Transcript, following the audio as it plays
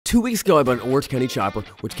2 weeks ago, I bought an Orange County chopper,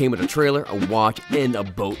 which came with a trailer, a watch, and a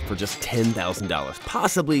boat for just $10,000.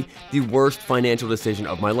 Possibly the worst financial decision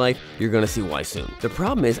of my life. You're gonna see why soon. The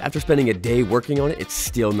problem is, after spending a day working on it, it's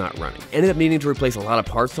still not running. Ended up needing to replace a lot of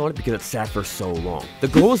parts on it because it sat for so long. The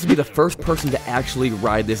goal is to be the first person to actually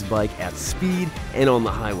ride this bike at speed and on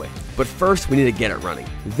the highway. But first, we need to get it running.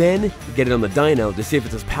 Then, get it on the dyno to see if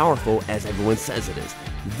it's as powerful as everyone says it is.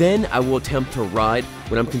 Then, I will attempt to ride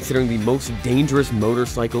what I'm considering the most dangerous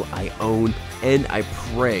motorcycle I own, and I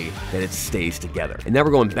pray that it stays together. And now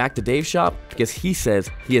we're going back to Dave's shop because he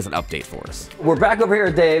says he has an update for us. We're back over here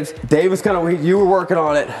at Dave's. Dave was you were working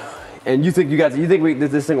on it, and you think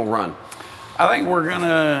this thing will run? I think we're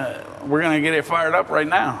gonna get it fired up right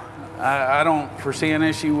now. I don't foresee an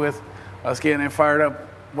issue with us getting it fired up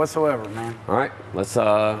whatsoever, man. All right, let's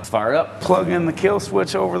fire it up. Plug in the kill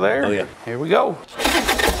switch over there. Oh yeah. Here we go.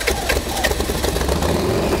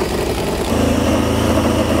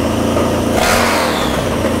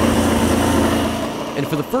 And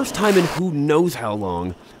for the first time in who knows how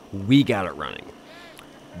long, we got it running.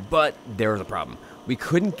 But there was a problem. We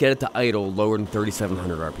couldn't get it to idle lower than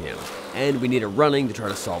 3,700 RPM. And we need it running to try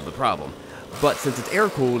to solve the problem. But since it's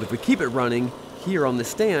air-cooled, if we keep it running here on the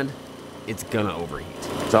stand, it's gonna overheat.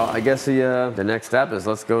 So I guess the next step is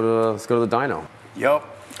let's go to the dyno. Yup.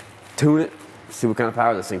 Tune it, see what kind of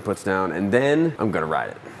power this thing puts down, and then I'm gonna ride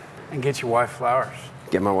it. And get your wife flowers.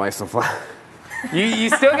 Get my wife some flowers. You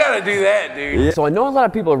still gotta do that, dude. Yeah. So I know a lot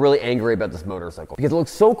of people are really angry about this motorcycle because it looks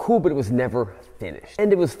so cool, but it was never finished.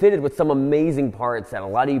 And it was fitted with some amazing parts that a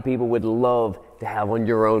lot of you people would love to have on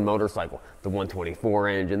your own motorcycle. The 124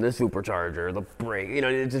 engine, the supercharger, the brake,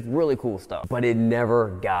 it's just really cool stuff. But it never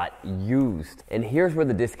got used. And here's where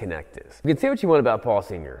the disconnect is. You can say what you want about Paul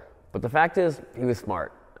Sr., but the fact is, he was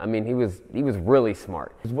smart. I mean, he was really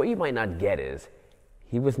smart. What you might not get is,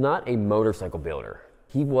 he was not a motorcycle builder.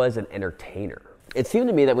 He was an entertainer. It seemed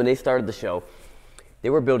to me that when they started the show, they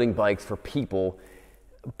were building bikes for people,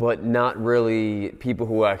 but not really people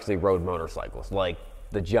who actually rode motorcycles, like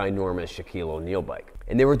the ginormous Shaquille O'Neal bike.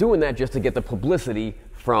 And they were doing that just to get the publicity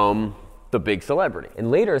from the big celebrity.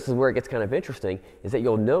 And later, this is where it gets kind of interesting, is that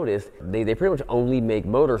you'll notice they pretty much only make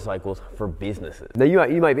motorcycles for businesses. Now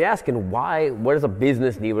you might be asking, what does a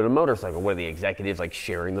business need with a motorcycle? What are the executives like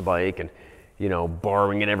sharing the bike and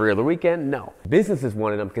borrowing it every other weekend? No. Businesses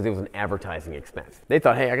wanted them because it was an advertising expense. They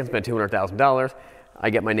thought, hey, I can spend $200,000. I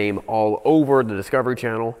get my name all over the Discovery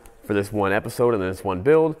Channel for this one episode and this one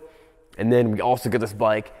build. And then we also get this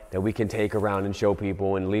bike that we can take around and show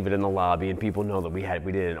people and leave it in the lobby, and people know that we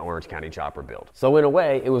did an Orange County chopper build. So in a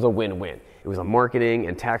way, it was a win-win. It was a marketing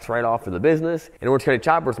and tax write-off for the business, and Orange County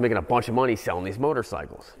Chopper was making a bunch of money selling these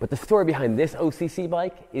motorcycles. But the story behind this OCC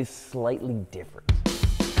bike is slightly different.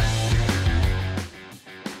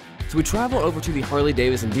 So we travel over to the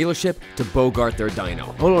Harley-Davidson dealership to bogart their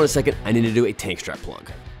dyno. Hold on a second, I need to do a tank strap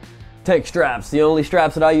plug. Tank straps, the only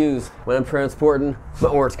straps that I use when I'm transporting my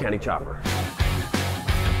Orange County chopper.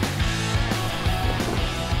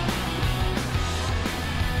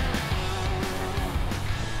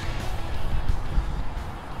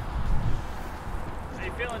 How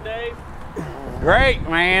you feeling, Dave? Great,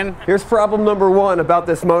 man. Here's problem number one about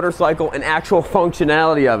this motorcycle and actual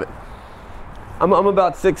functionality of it. I'm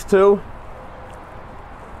about 6'2".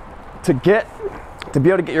 To be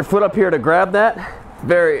able to get your foot up here to grab that,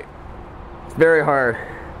 very hard.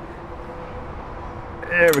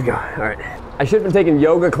 There we go. All right. I should have been taking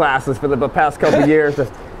yoga classes for the past couple years.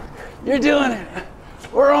 You're doing it.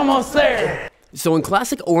 We're almost there. So in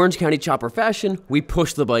classic Orange County chopper fashion, we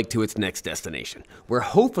push the bike to its next destination, where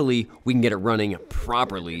hopefully we can get it running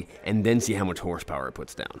properly and then see how much horsepower it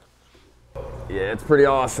puts down. Yeah, it's pretty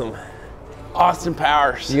awesome. Austin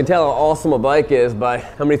Powers. You can tell how awesome a bike is by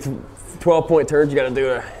how many 12-point turns you gotta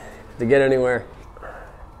do to get anywhere.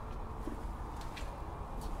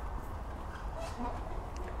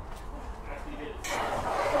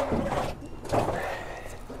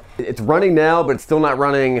 It's running now, but it's still not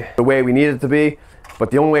running the way we need it to be.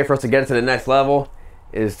 But the only way for us to get it to the next level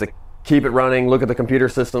is to keep it running, look at the computer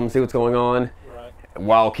system, see what's going on,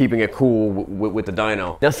 while keeping it cool with the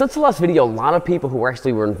dyno. Now, since the last video, a lot of people who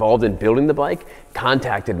were involved in building the bike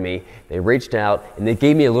contacted me. They reached out and they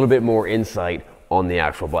gave me a little bit more insight on the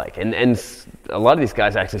actual bike. And a lot of these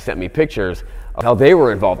guys actually sent me pictures of how they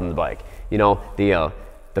were involved in the bike. The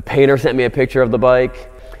painter sent me a picture of the bike.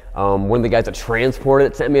 One of the guys that transported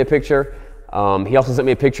it sent me a picture. He also sent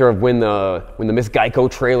me a picture of when the Miss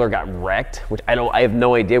Geico trailer got wrecked, which I have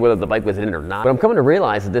no idea whether the bike was in it or not. But I'm coming to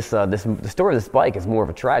realize that the story of this bike is more of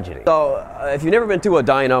a tragedy. So if you've never been to a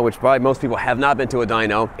dyno, which probably most people have not been to a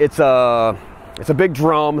dyno, it's a big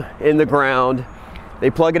drum in the ground They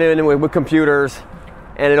plug it in with computers,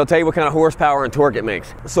 and it'll tell you what kind of horsepower and torque it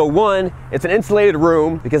makes. So one, it's an insulated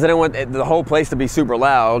room because I don't want the whole place to be super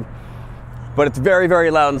loud, but it's very, very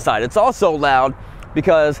loud inside. It's also loud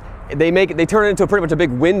because they turn it into pretty much a big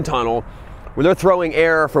wind tunnel where they're throwing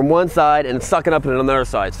air from one side and sucking up it on another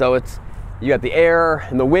side. So you got the air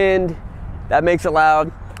and the wind, that makes it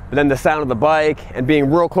loud, but then the sound of the bike and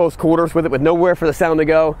being real close quarters with it with nowhere for the sound to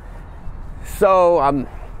go. So I'm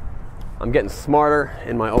getting smarter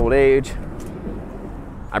in my old age.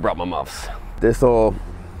 I brought my muffs. This will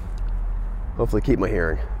hopefully keep my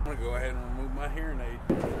hearing. I'm gonna go ahead and remove my hearing aid.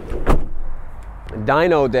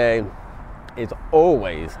 Dyno day is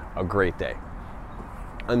always a great day.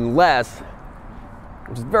 Unless,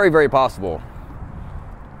 which is very, very possible,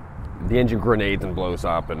 the engine grenades and blows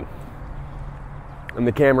up and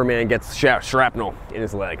the cameraman gets shrapnel in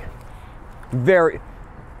his leg. Very,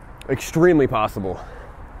 extremely possible.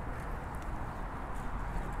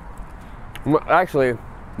 Actually,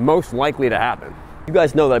 most likely to happen. You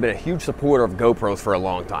guys know that I've been a huge supporter of GoPros for a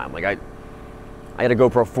long time. Like I had a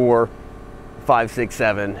GoPro 4, 5, 6,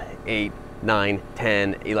 7, 8, 9,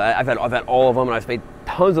 10, 11. I've had all of them, and I've paid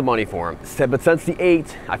tons of money for them. But since the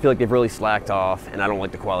 8, I feel like they've really slacked off, and I don't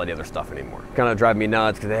like the quality of their stuff anymore. Kind of drive me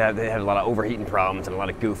nuts because they have a lot of overheating problems and a lot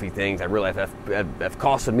of goofy things that really have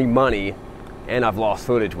costed me money, and I've lost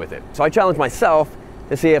footage with it. So I challenged myself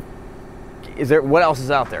to see what else is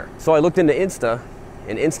out there. So I looked into Insta,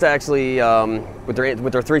 and Insta actually, with their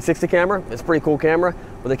 360 camera, it's a pretty cool camera,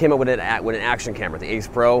 but they came up with an action camera, the Ace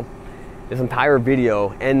Pro. This entire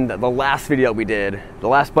video, and the last video we did, the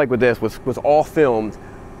last bike with this was all filmed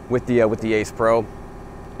with the Ace Pro.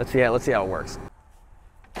 Let's see how it works.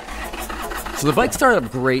 So the bike started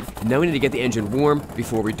up great. Now we need to get the engine warm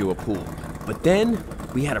before we do a pull. But then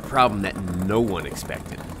we had a problem that no one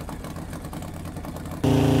expected.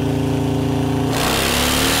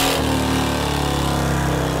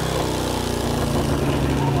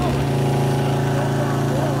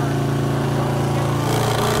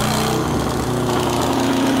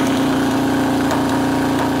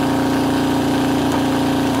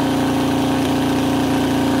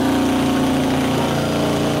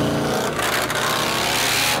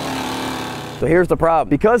 So here's the problem.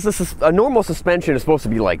 Because a normal suspension is supposed to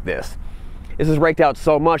be like this. This is raked out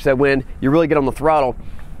so much that when you really get on the throttle,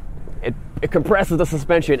 it compresses the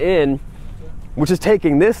suspension in, which is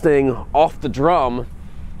taking this thing off the drum,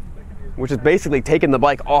 which is basically taking the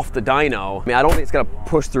bike off the dyno. I mean, I don't think it's gonna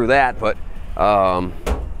push through that, but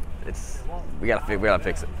we gotta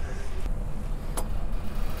fix it.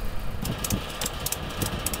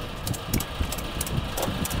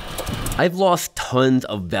 I've lost tons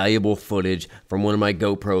of valuable footage from one of my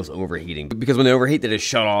GoPros overheating because when they overheat, they just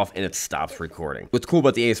shut off and it stops recording. What's cool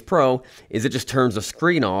about the Ace Pro is it just turns the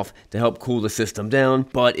screen off to help cool the system down,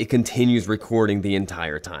 but it continues recording the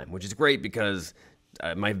entire time, which is great because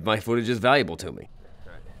my footage is valuable to me.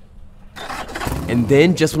 And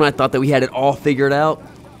then just when I thought that we had it all figured out,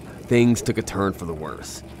 things took a turn for the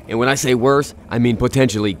worse. And when I say worse, I mean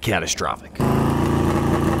potentially catastrophic.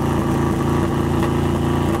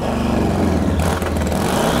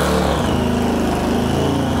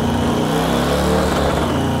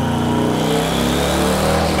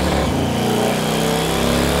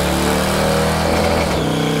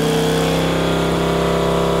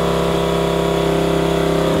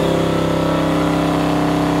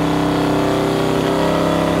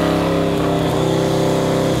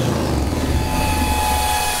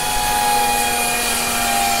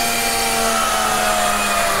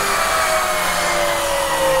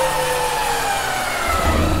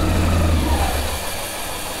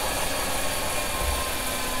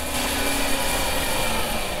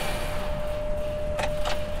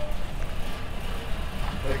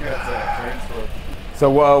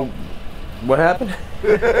 So what happened?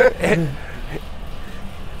 It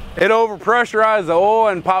overpressurized the oil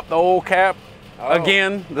and popped the oil cap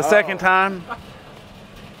again the second time.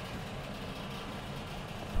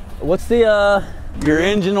 What's the Your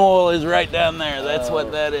engine oil is right down there. That's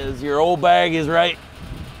what that is. Your oil bag is right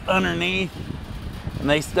underneath. And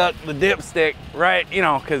they stuck the dipstick right,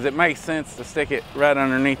 because it makes sense to stick it right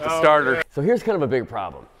underneath the starter. So here's kind of a big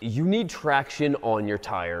problem. You need traction on your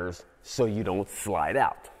tires so you don't slide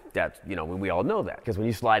out. That's, we all know that, because when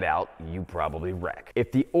you slide out, you probably wreck.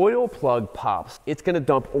 If the oil plug pops, it's gonna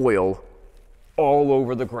dump oil all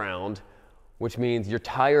over the ground, which means your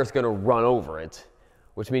tire's gonna run over it,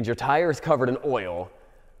 which means your tire is covered in oil,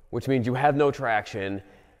 which means you have no traction,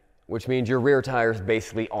 which means your rear tire is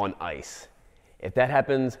basically on ice. If that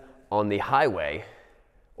happens on the highway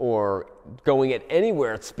or going at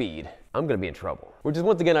anywhere at speed, I'm gonna be in trouble. Which is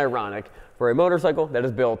once again ironic for a motorcycle that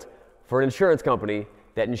is built for an insurance company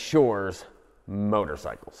that insures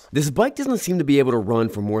motorcycles. This bike doesn't seem to be able to run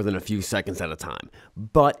for more than a few seconds at a time,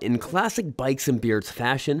 but in classic Bikes and Beards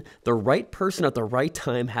fashion, the right person at the right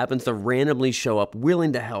time happens to randomly show up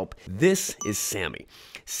willing to help. This is Sammy.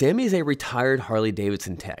 Sammy is a retired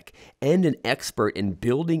Harley-Davidson tech and an expert in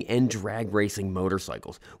building and drag racing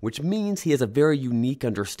motorcycles, which means he has a very unique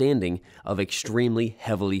understanding of extremely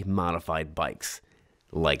heavily modified bikes,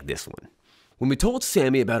 like this one. When we told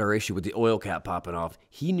Sammy about our issue with the oil cap popping off,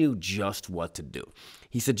 he knew just what to do.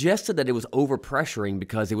 He suggested that it was overpressuring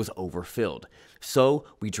because it was overfilled. So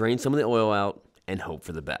we drained some of the oil out and hoped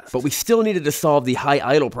for the best. But we still needed to solve the high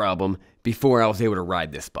idle problem before I was able to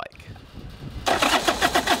ride this bike.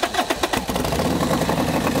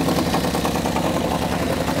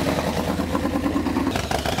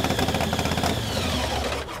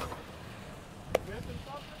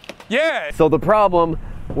 Yeah. So the problem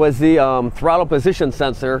was the throttle position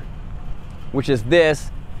sensor, which is this.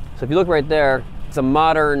 So if you look right there, it's a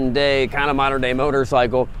modern day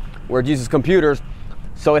motorcycle where it uses computers.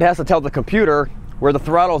 So it has to tell the computer where the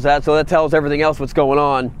throttle's at, so that tells everything else what's going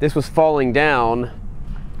on. This was falling down,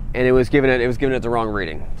 and it was giving it the wrong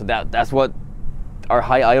reading. So that's what our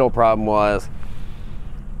high idle problem was,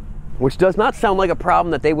 which does not sound like a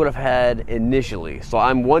problem that they would have had initially. So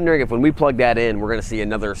I'm wondering if when we plug that in, we're gonna see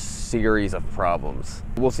another series of problems.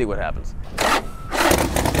 We'll see what happens.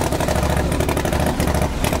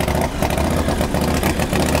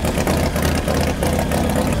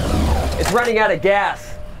 It's running out of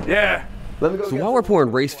gas. Yeah. Let me go So while we're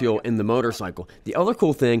pouring race fuel in the motorcycle, the other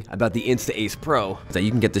cool thing about the Insta-Ace Pro is that you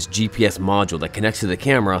can get this GPS module that connects to the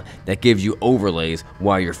camera that gives you overlays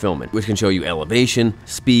while you're filming, which can show you elevation,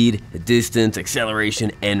 speed, distance,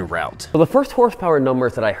 acceleration, and route. So the first horsepower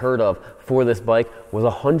numbers that I heard of for this bike was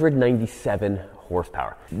 197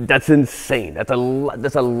 horsepower. That's insane. That's a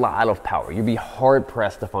lot of power. You'd be hard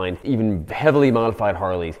pressed to find even heavily modified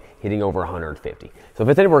Harleys hitting over 150. So if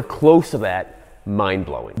it's anywhere close to that,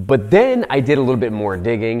 mind-blowing. But then I did a little bit more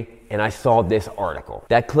digging and I saw this article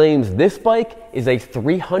that claims this bike is a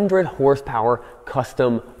 300 horsepower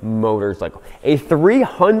custom motorcycle. A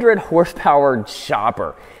 300 horsepower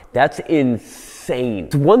chopper. That's insane.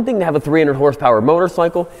 It's one thing to have a 300 horsepower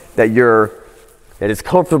motorcycle that is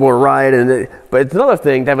comfortable to ride, but it's another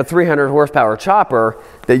thing to have a 300 horsepower chopper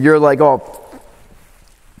that you're like all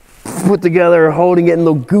put together, holding it in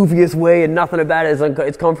the goofiest way, and nothing about it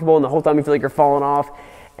it's comfortable, and the whole time you feel like you're falling off,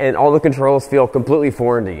 and all the controls feel completely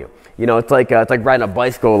foreign to you. You know, it's like riding a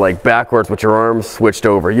bicycle like backwards with your arms switched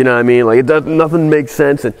over. You know what I mean? Like nothing makes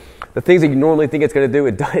sense, and the things that you normally think it's going to do,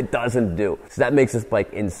 it doesn't do. So that makes this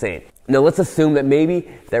bike insane. Now let's assume that maybe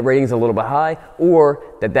that rating is a little bit high, or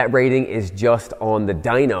that rating is just on the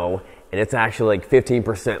dyno, and it's actually like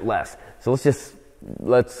 15% less. So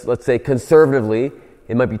let's say conservatively,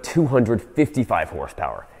 it might be 255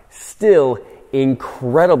 horsepower. Still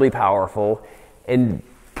incredibly powerful and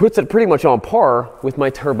puts it pretty much on par with my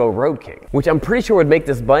Turbo Road King, which I'm pretty sure would make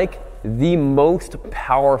this bike the most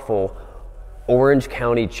powerful Orange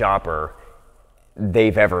County chopper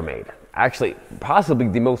they've ever made. Actually, possibly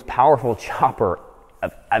the most powerful chopper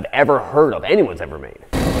I've ever heard of, anyone's ever made.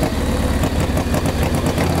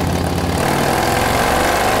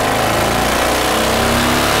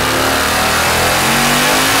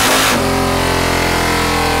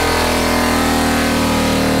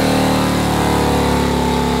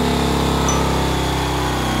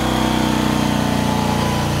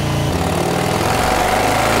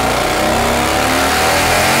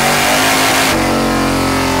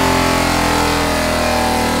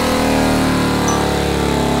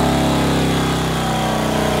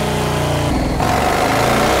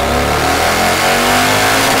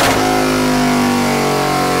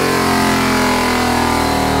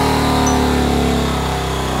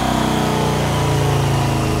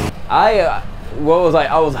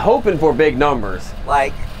 I was hoping for big numbers.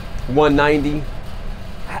 Like 190.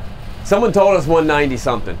 Someone told us 190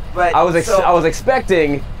 something. But I was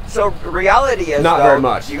expecting. So reality is not very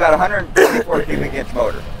much. You got a 154 cubic inch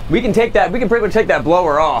motor. We can take that. We can pretty much take that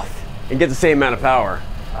blower off and get the same amount of power.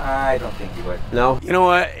 I don't think you would. No. You know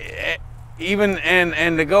what? Even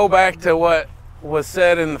and to go back to what was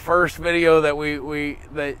said in the first video that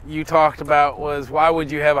that you talked about was, why would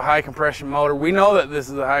you have a high compression motor? We know that this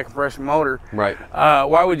is a high compression motor. Right.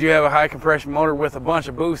 Why would you have a high compression motor with a bunch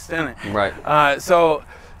of boost in it? Right. So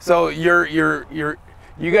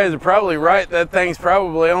you guys are probably right. That thing's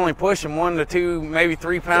probably only pushing 1 to 2, maybe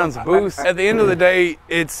 3 pounds of boost. At the end of the day,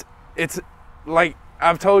 it's like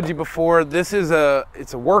I've told you before. It's a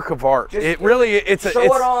work of art. It's show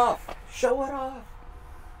it off. Show it off.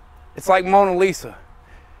 It's like Mona Lisa.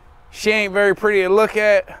 She ain't very pretty to look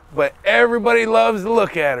at, but everybody loves to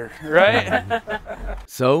look at her, right?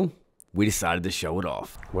 So we decided to show it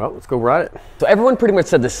off. Well, let's go ride it. So everyone pretty much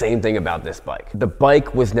said the same thing about this bike. The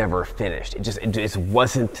bike was never finished. It just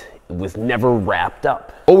wasn't, it was never wrapped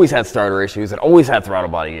up. Always had starter issues. It always had throttle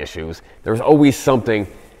body issues. There was always something,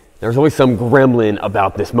 there was always some gremlin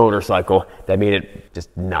about this motorcycle that made it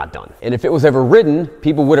just not done. And if it was ever ridden,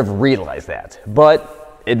 people would have realized that. But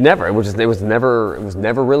it was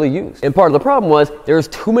never really used. And part of the problem was there was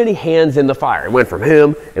too many hands in the fire. It went from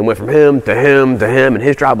him, and went from him to him to him, and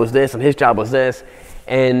his job was this, and his job was this.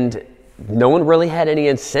 And no one really had any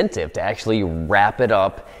incentive to actually wrap it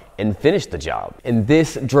up and finish the job. And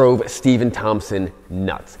this drove Stephen Thompson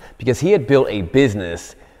nuts, because he had built a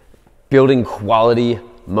business building quality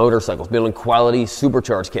motorcycles, building quality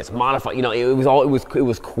supercharged kits, modified, you know, it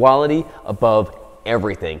was quality above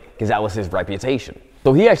everything, because that was his reputation.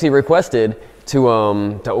 So he actually requested to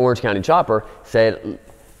Orange County Chopper, said,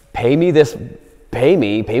 pay me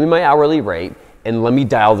my hourly rate, and let me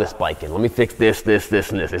dial this bike in. Let me fix this,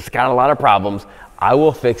 and this. It's got a lot of problems. I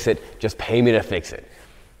will fix it. Just pay me to fix it.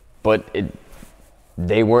 But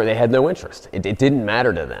they had no interest. It didn't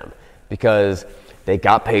matter to them, because they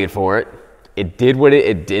got paid for it. It did what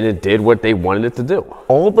it did what they wanted it to do.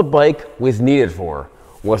 All the bike was needed for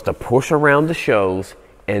was to push around the shows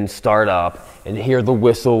and start up and hear the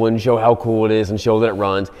whistle and show how cool it is and show that it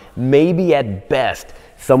runs. Maybe at best,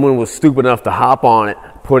 someone was stupid enough to hop on it,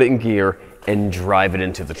 put it in gear, and drive it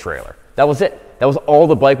into the trailer. That was it. That was all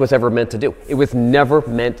the bike was ever meant to do. It was never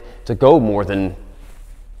meant to go more than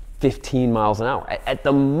 15 miles an hour at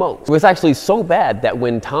the most. It was actually so bad that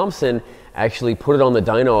when Thompson actually put it on the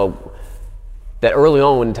dyno, that early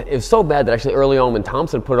on, it was so bad that actually early on when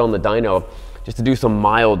Thompson put it on the dyno, just to do some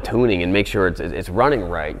mild tuning and make sure it's running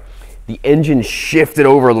right, the engine shifted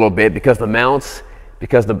over a little bit because the mounts,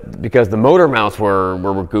 because the motor mounts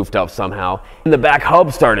were goofed up somehow, and the back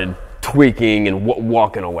hub started tweaking and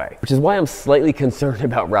walking away. Which is why I'm slightly concerned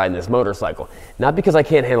about riding this motorcycle. Not because I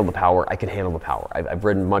can't handle the power, I can handle the power. I've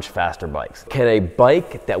ridden much faster bikes. Can a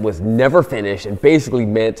bike that was never finished and basically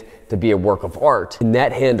meant to be a work of art, can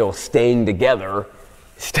that handle staying together,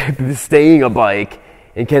 staying a bike,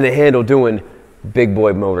 and can it handle doing big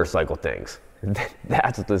boy motorcycle things?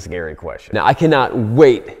 That's the scary question. Now, I cannot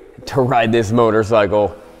wait to ride this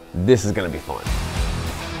motorcycle. This is gonna be fun.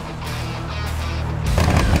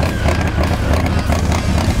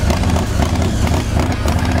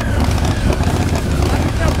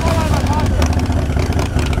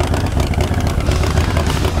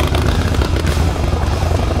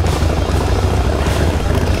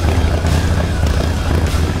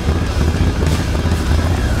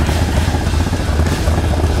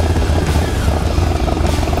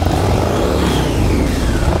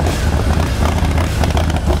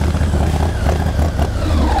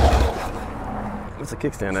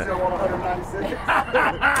 Kickstand at.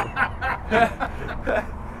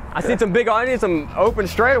 I need some open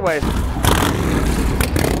straightaways.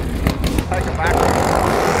 Take it back.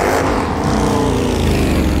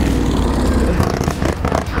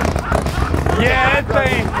 Yeah, that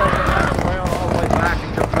thing.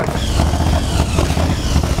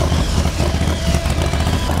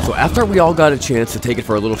 So after we all got a chance to take it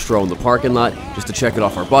for a little stroll in the parking lot, just to check it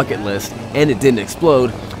off our bucket list, and it didn't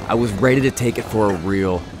explode, I was ready to take it for a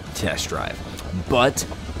real test drive. But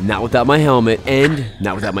not without my helmet and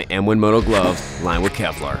not without my M1 Moto gloves lined with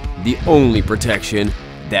Kevlar, the only protection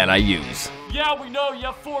that I use. Yeah, we know you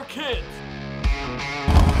have 4 kids.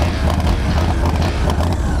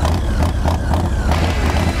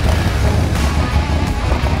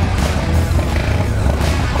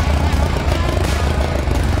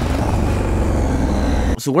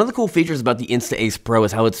 So one of the cool features about the Insta-Ace Pro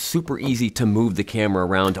is how it's super easy to move the camera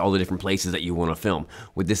around to all the different places that you want to film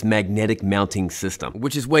with this magnetic mounting system,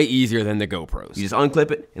 which is way easier than the GoPros. You just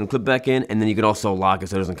unclip it and clip back in, and then you can also lock it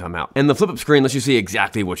so it doesn't come out. And the flip-up screen lets you see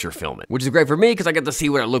exactly what you're filming, which is great for me because I get to see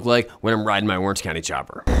what it looked like when I'm riding my Orange County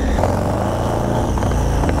Chopper.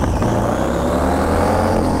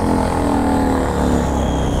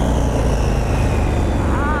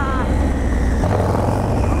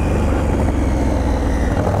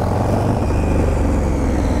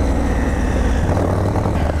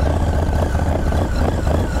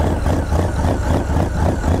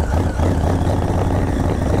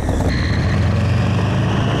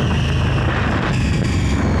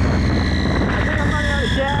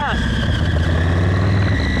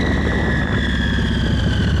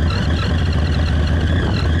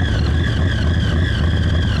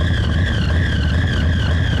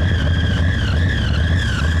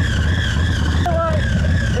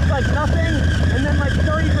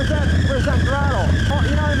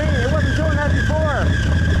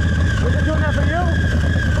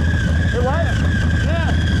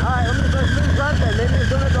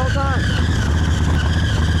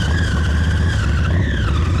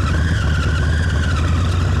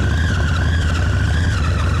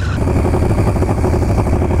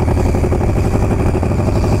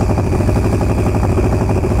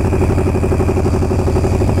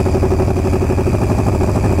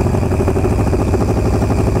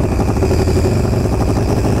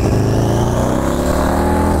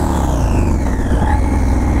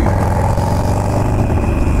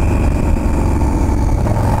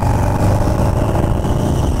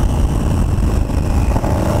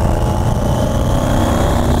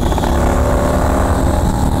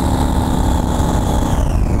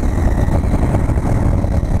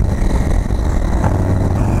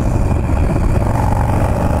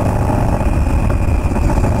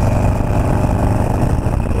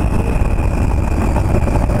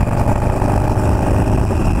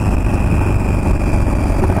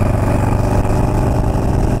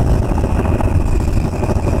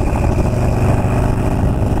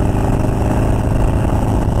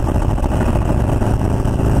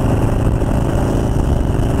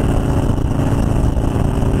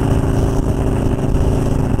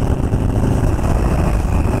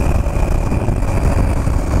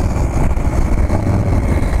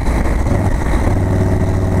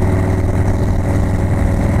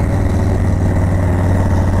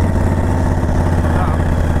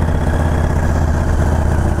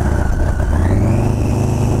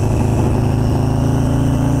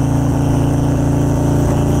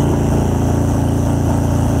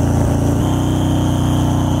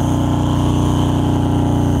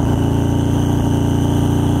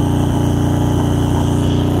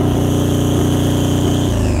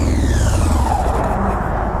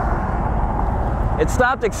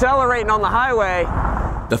 stopped accelerating on the highway.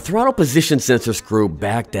 The throttle position sensor screw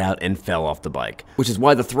backed out and fell off the bike, which is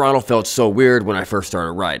why the throttle felt so weird when I first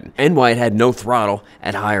started riding, and why it had no throttle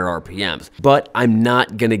at higher RPMs. But I'm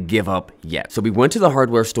not gonna give up yet. So we went to the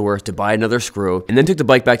hardware store to buy another screw, and then took the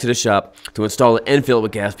bike back to the shop to install it and fill it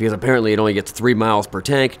with gas, because apparently it only gets 3 miles per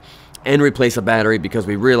tank, and replace a battery because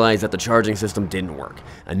we realized that the charging system didn't work.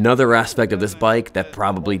 Another aspect of this bike that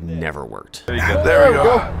probably never worked. There we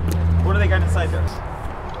go. What do they got inside there?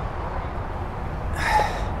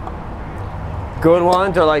 Good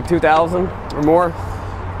ones are like 2,000 or more.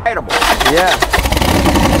 Edible. Yeah.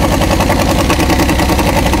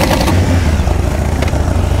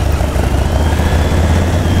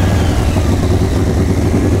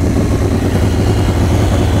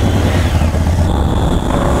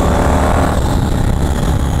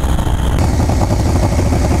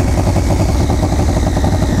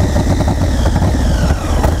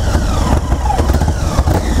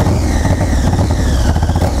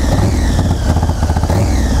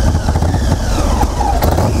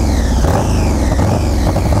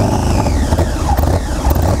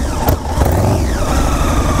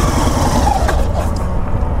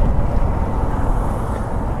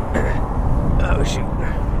 Oh shoot.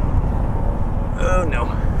 Oh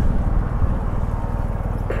no.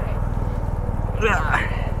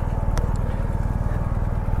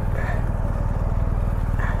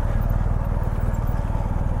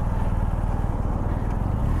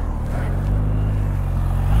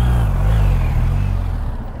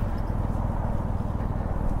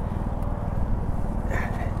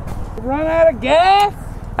 Run out of gas?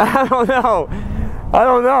 I don't know. I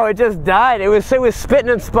don't know. It just died. It was spitting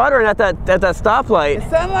and sputtering at that stoplight. It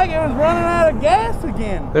sounded like it was running out of gas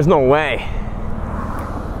again. There's no way.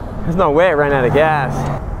 There's no way it ran out of gas.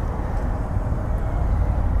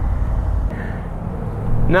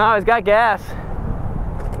 No, it's got gas.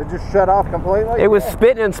 It just shut off completely? It was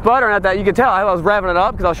spitting and sputtering at that. You could tell I was revving it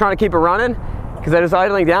up because I was trying to keep it running because I was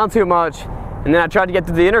idling down too much. And then I tried to get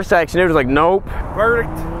to the intersection. It was like, nope. Verdict.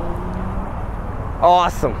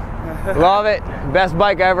 Awesome. Love it. Best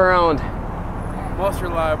bike I ever owned. Most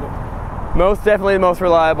reliable. Most definitely the most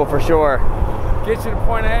reliable for sure. Get you to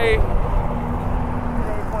point A.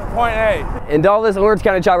 Point A. And all this Orange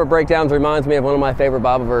County Chopper breakdowns reminds me of one of my favorite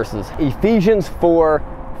Bible verses. Ephesians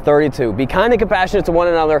 4:32. Be kind and compassionate to one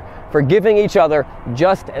another, forgiving each other,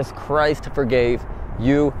 just as Christ forgave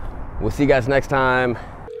you. We'll see you guys next time.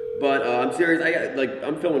 But I'm serious.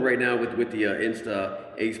 I'm filming right now with the Insta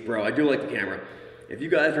Ace Pro. I do like the camera. If you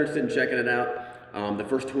guys are interested in checking it out, the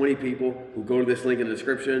first 20 people who go to this link in the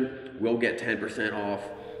description will get 10% off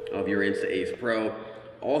of your Insta Ace Pro.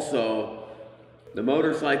 Also, the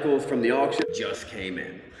motorcycles from the auction just came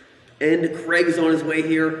in. And Craig is on his way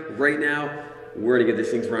here right now. We're gonna get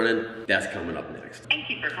these things running. That's coming up next. Thank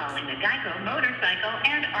you for calling the Geico Motorcycle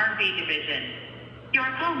and RV Division. Your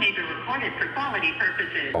call may be recorded for quality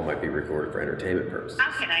purposes. All might be recorded for entertainment purposes.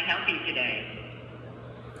 How can I help you today?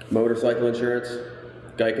 Motorcycle insurance,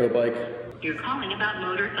 Geico bike. You're calling about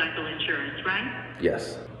motorcycle insurance, right?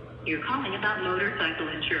 Yes. You're calling about motorcycle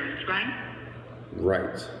insurance, right?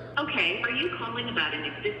 Right. Okay, are you calling about an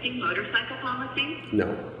existing motorcycle policy?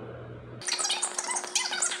 No.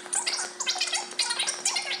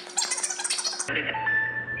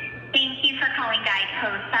 Thank you for calling Geico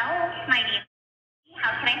Sales. My name is...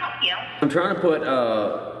 How can I help you? I'm trying to put,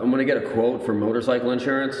 I'm gonna get a quote for motorcycle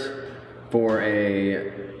insurance for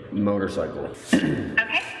a motorcycle.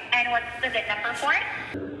 Okay, and what's the VIN number for it?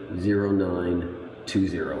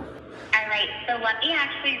 0920. Alright, so let me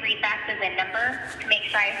actually read back the VIN number to make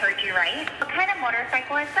sure I heard you right. What kind of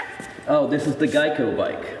motorcycle is this? Oh, this is the Geico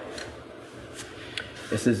bike.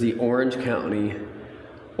 This is the Orange County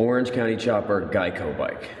Chopper Geico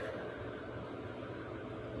bike.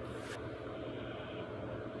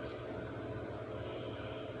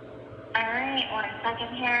 Alright, 1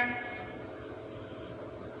 second here.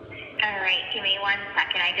 Alright, give me 1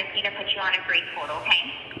 second. I just need to put you on a brief hold,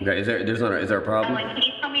 okay? Okay, is there a problem? And can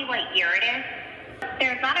you tell me what year it is?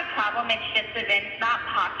 There's not a problem, it's just the VIN's not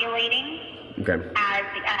populating Okay.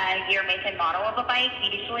 as year, make, and model of a bike.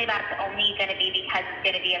 Usually that's only going to be because it's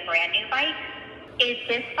going to be a brand new bike. Is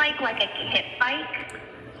this bike like a kit bike?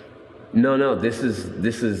 No, this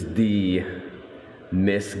is the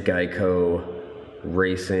Miss Geico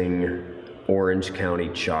Racing Orange County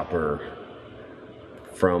Chopper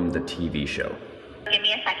from the TV show. Give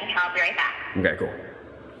me a second, I'll be right back. Okay, cool.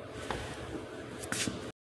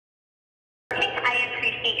 I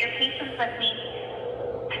appreciate your patience with me.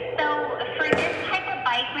 So for this type of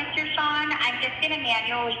bike, Mr. Sean, I'm just going to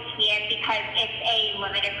manually key in because it's a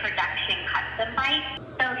limited production custom bike.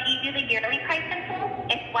 So if you do the yearly price in full,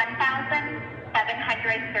 $1,731.89.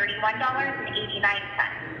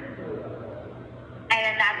 And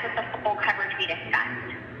then that's with the full coverage we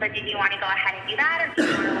discussed. So did you want to go ahead and do that, or do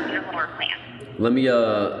you want to look at a lower plan?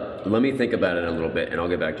 Let me think about it a little bit, and I'll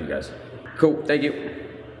get back to you guys. Cool, thank you.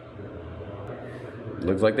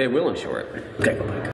 Looks like they will insure it. Okay, go back.